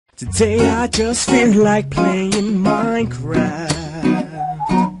Today I just feel like playing Minecraft.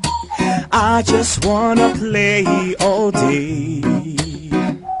 I just wanna play all day.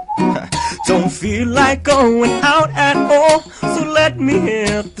 Don't feel like going out at all, so let me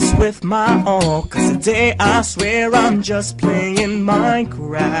hit this with my all. Cause today I swear I'm just playing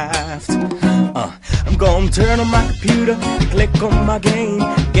Minecraft. I'm gonna turn on my computer and click on my game,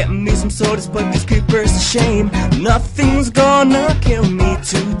 get me some sodas, but these creepers a shame. Nothing's gonna kill me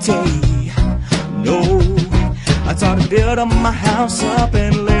today, no. I thought to build up my house up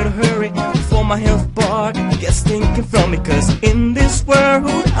in a little hurry before my health bar gets thinking from me. Cause in this world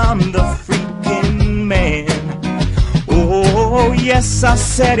I'm the freaking man. Oh yes, I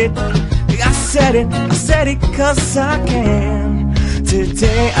said it, I said it, I said it cause I can.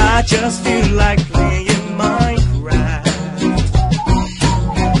 Today I just feel like playing Minecraft.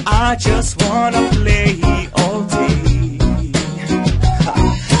 I just wanna play all day.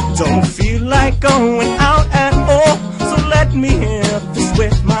 Don't feel like going out at all, so let me hit this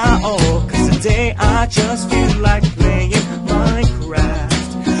with my all. Cause today I just feel like playing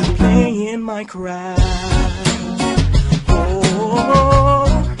Minecraft, playing Minecraft.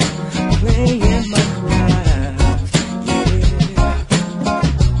 Oh, playing Minecraft, yeah.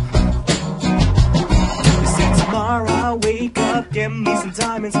 You see, tomorrow I'll wake up, get me some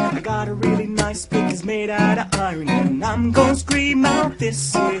diamonds. I got a really nice pick made out of iron, and I'm gonna scream out,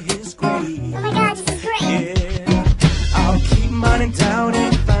 this is great. Oh my god, this is great. Yeah, I'll keep mining down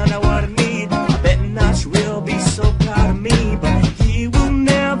and find out what I need. I bet Notch will be so proud of me, but he will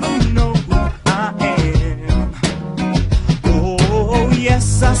never know who I am. Oh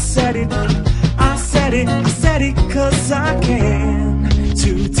yes, I said it, I said it, I said it cause I can.